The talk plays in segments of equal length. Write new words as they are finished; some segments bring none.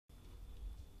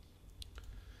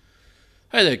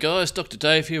Hey there guys, Dr.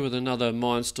 Dave here with another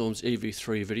Mindstorms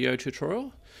EV3 video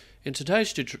tutorial. In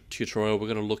today's tutorial we're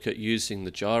going to look at using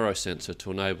the gyro sensor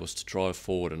to enable us to drive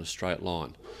forward in a straight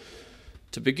line.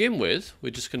 To begin with, we're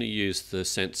just going to use the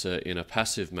sensor in a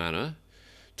passive manner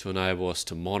to enable us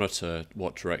to monitor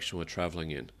what direction we're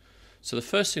travelling in. So the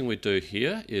first thing we do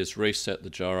here is reset the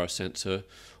gyro sensor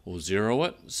or zero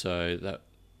it, so that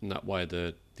in that way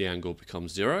the angle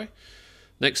becomes zero.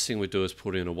 Next thing we do is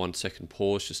put in a 1 second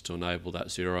pause just to enable that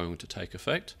zeroing to take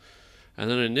effect. And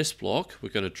then in this block we're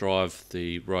going to drive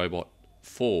the robot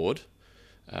forward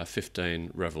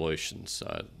 15 revolutions,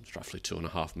 so it's roughly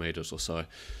 2.5 meters or so.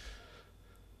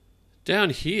 Down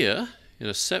here in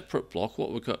a separate block,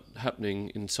 what we've got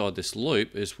happening inside this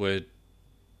loop is we're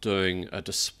doing a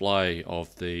display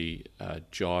of the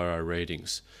gyro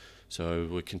readings. So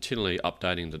we're continually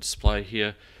updating the display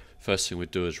here. First thing we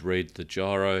do is read the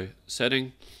gyro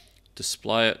setting,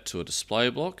 display it to a display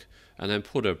block, and then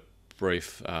put a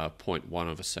brief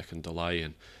 0.1 of a second delay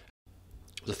in.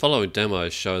 The following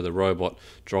demos show the robot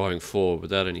driving forward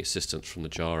without any assistance from the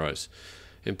gyros.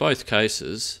 In both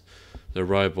cases, the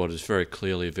robot is very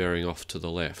clearly veering off to the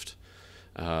left.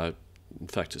 In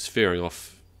fact, it's veering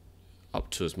off up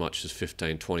to as much as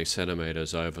 15-20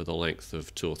 centimeters over the length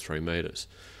of 2 or 3 meters,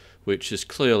 which is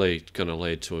clearly going to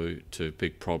lead to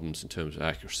big problems in terms of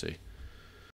accuracy.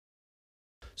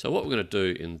 So what we're going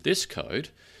to do in this code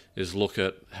is look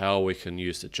at how we can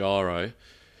use the gyro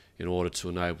in order to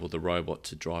enable the robot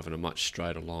to drive in a much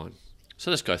straighter line. So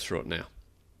let's go through it now.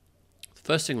 The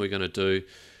first thing we're going to do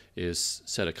is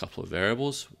set a couple of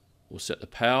variables. We'll set the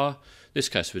power. In this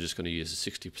case we're just going to use a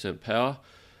 60% power,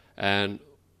 and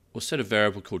we'll set a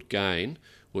variable called gain,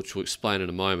 which we'll explain in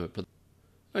a moment. But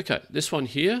okay, this one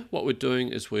here, what we're doing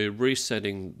is we're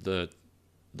resetting the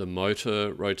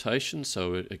motor rotation.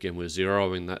 So again, we're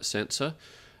zeroing that sensor,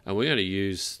 and we're going to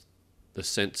use the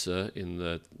sensor in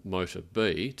the motor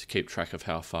B to keep track of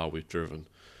how far we've driven.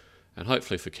 And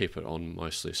hopefully if we keep it on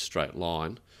mostly a straight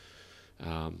line,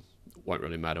 won't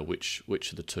really matter which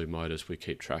of the two motors we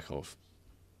keep track of.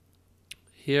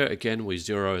 Here again we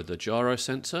zero the gyro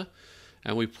sensor,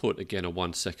 and we put again a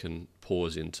 1 second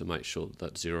pause in to make sure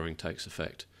that zeroing takes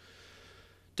effect.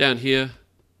 Down here,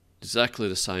 exactly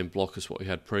the same block as what we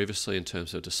had previously in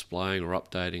terms of displaying or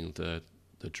updating the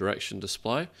direction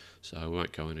display, so we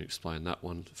won't go in and explain that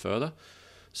one further.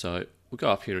 So we'll go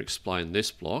up here and explain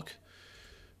this block,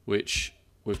 which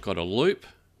we've got a loop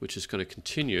which is going to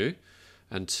continue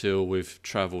until we've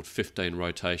travelled 15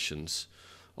 rotations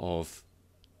of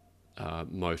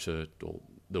motor, or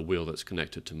the wheel that's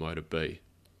connected to motor B.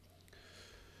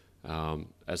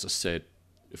 As I said,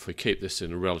 if we keep this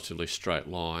in a relatively straight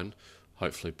line,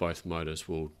 hopefully both motors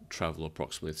will travel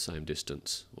approximately the same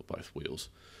distance, or both wheels.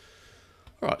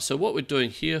 Alright, so what we're doing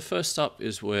here, first up,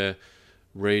 is we're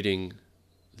reading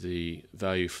the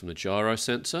value from the gyro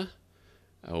sensor.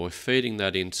 We're feeding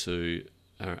that into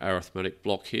our arithmetic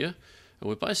block here, and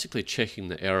we're basically checking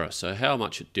the error, so how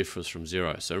much it differs from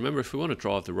zero. So remember, if we want to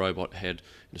drive the robot ahead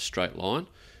in a straight line,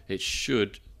 it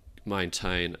should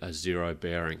maintain a zero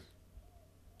bearing.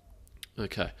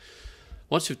 Okay,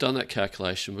 once we've done that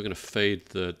calculation, we're going to feed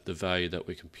the value that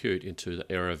we compute into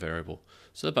the error variable.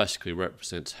 So that basically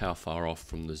represents how far off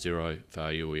from the zero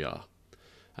value we are,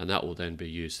 and that will then be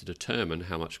used to determine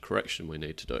how much correction we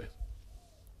need to do.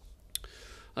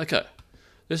 Okay,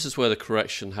 this is where the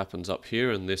correction happens up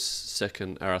here in this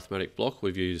second arithmetic block.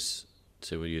 We use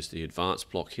the advanced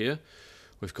block here.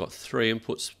 We've got 3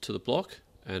 inputs to the block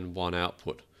and 1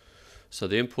 output. So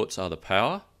the inputs are the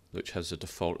power, which has a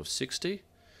default of 60,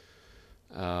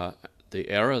 the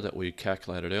error that we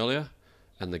calculated earlier,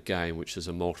 and the gain, which is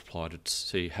a multiplier to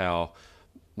see how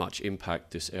much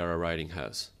impact this error rating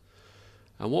has.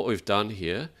 And what we've done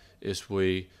here is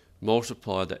we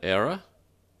multiply the error,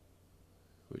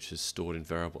 which is stored in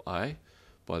variable A,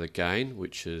 by the gain,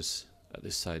 which is at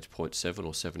this stage 0.7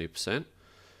 or 70%,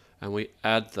 and we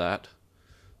add that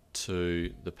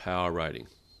to the power rating.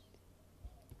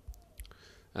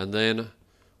 And then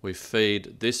we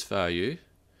feed this value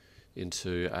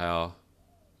into our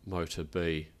motor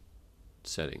B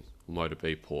setting, motor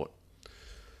B port.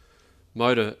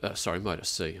 Motor C,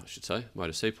 I should say,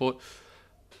 motor C port.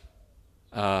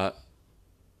 The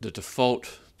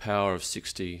default power of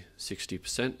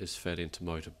 60% is fed into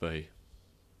motor B,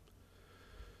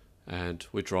 and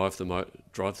we drive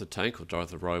the tank or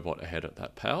drive the robot ahead at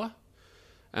that power.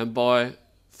 And by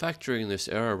factoring this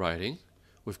error rating,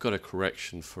 we've got a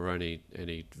correction for any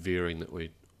veering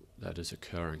that is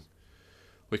occurring.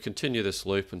 We continue this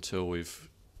loop until we've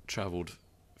travelled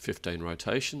 15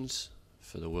 rotations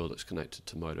for the wheel that's connected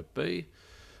to motor B,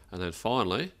 and then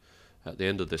finally at the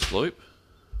end of this loop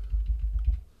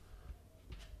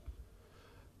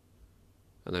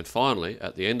And then finally,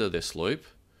 at the end of this loop,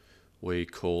 we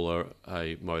call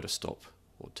a motor stop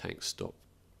or tank stop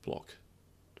block.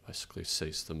 Basically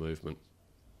cease the movement.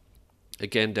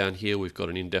 Again, down here we've got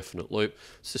an indefinite loop.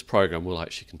 So this program will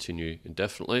actually continue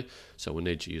indefinitely, so we'll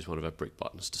need to use one of our brick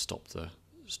buttons to stop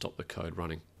the code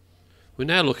running. We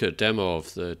now look at a demo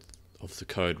of the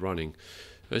code running.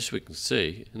 As we can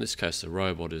see, in this case the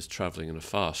robot is travelling in a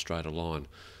fast straighter line,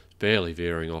 barely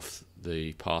veering off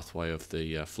the pathway of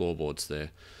the floorboards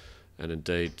there. And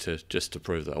indeed, just to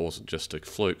prove that it wasn't just a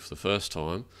fluke for the first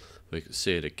time, we can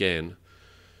see it again,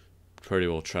 pretty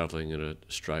well travelling in a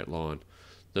straight line.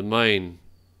 The main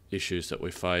issues that we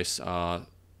face are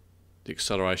the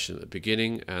acceleration at the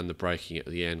beginning and the braking at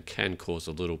the end can cause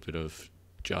a little bit of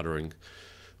juddering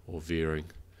or veering.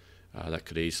 That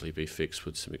could easily be fixed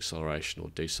with some acceleration or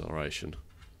deceleration.